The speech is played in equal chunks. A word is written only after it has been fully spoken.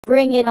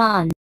Bring it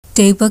on.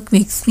 Daybook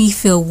makes me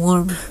feel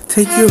warm.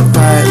 Take your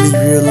pride, leave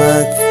your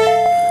luck.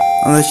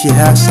 Unless you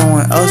have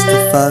someone else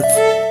to fuck.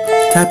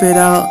 Tap it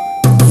out,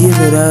 give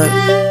it up.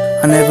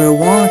 I never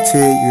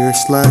wanted your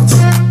sluts.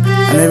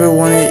 I never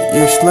wanted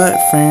your slut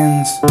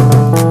friends.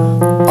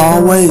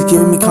 Always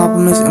giving me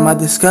compliments in my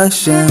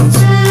discussions.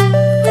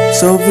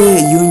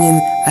 Soviet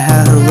Union, I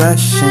had her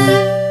Russian.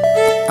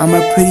 I'm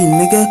a pretty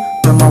nigga,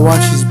 but my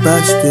watch is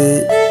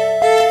busted.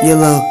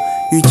 Yellow,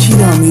 you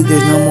cheat on me,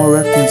 there's no more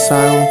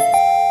reconcile.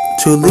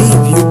 To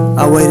leave you,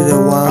 I waited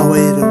a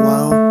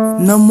while.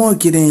 No more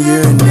getting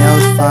your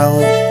nails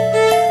filed.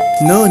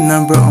 No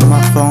number on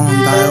my phone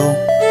dial.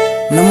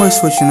 No more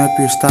switching up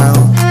your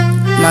style.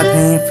 Not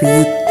paying for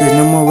you, there's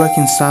no more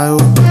reconcile.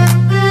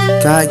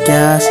 Got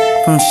gas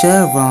from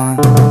Chevron.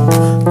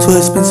 Too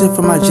expensive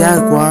for my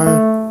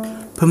Jaguar.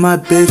 Put my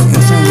bitch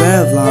in some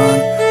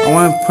Revlon. I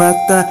want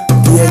Prata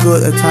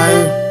Diego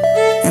attire.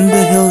 In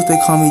the hills they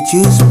call me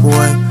Juice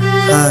Boy.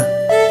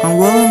 I'm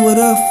rolling with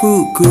a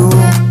fruit girl.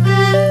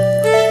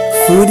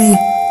 Fruity,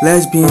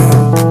 lesbian.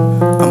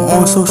 I'm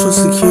on social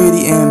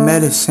security and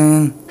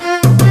medicine.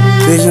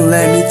 Vision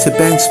led me to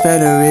Banks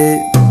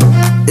Federate.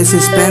 It's a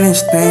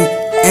Spanish thing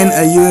and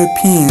a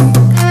European.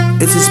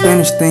 It's a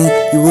Spanish thing,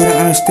 you wouldn't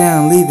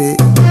understand, leave it.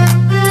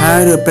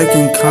 Tired of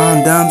breaking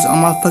condoms on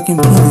my fucking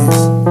penis.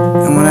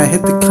 And when I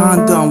hit the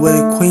condom with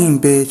a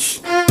queen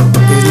bitch,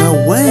 there's no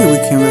way we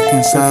can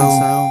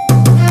reconcile.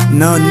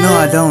 No,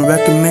 I don't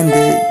recommend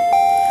it.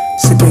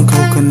 Sipping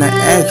coconut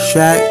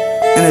extract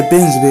in a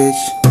Benz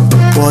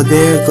bitch. Well,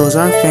 there goes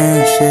our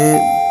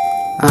friendship.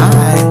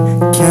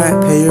 I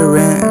can't pay your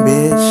rent,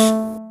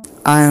 bitch.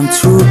 I am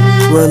too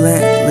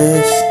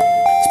relentless.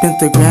 Spent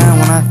the grand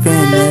when I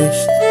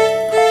finished.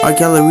 Our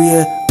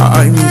Galleria,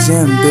 our art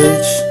museum,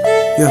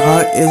 bitch. Your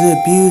heart is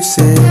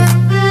abusive.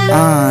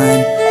 I'm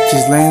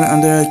just laying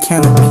under a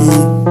canopy.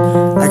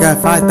 I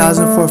got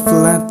 5,000 for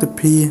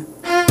philanthropy.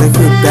 Lick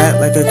your back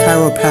like a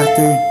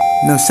chiropractor.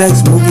 No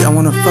sex movie, I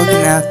want a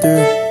fucking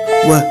actor.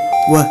 What?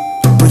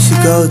 We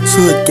should go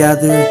to a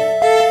gather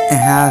and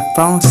have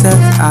phone sex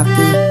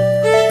after.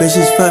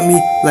 Bitches fuck me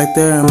like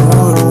they're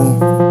immortal.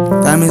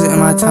 Diamonds in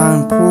my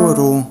time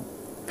portal.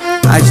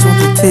 I just want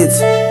the tits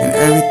and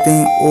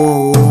everything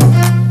oral.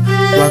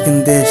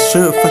 Rocking this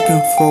shirt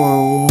fucking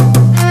floral.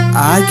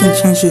 I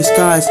can change your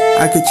skies,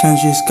 I could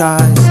change your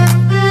skies.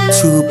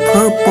 Two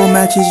purple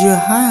matches your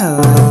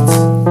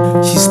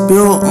highlights. She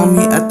spilled on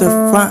me at the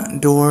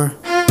front door.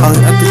 I was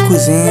at the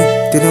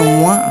cuisine,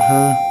 didn't want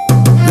her.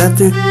 Left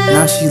her,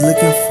 now she's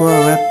looking for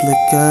a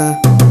replica.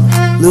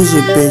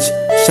 Loser bitch,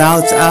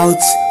 shouts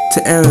outs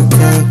to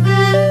Erica.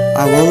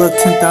 I roll up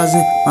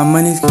 10,000, my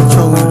money's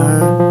controlling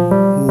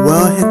her.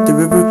 Well, hit the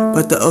river,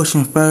 but the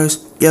ocean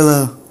first.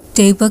 Yellow.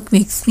 Daybook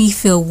makes me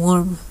feel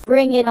warm.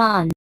 Bring it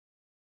on.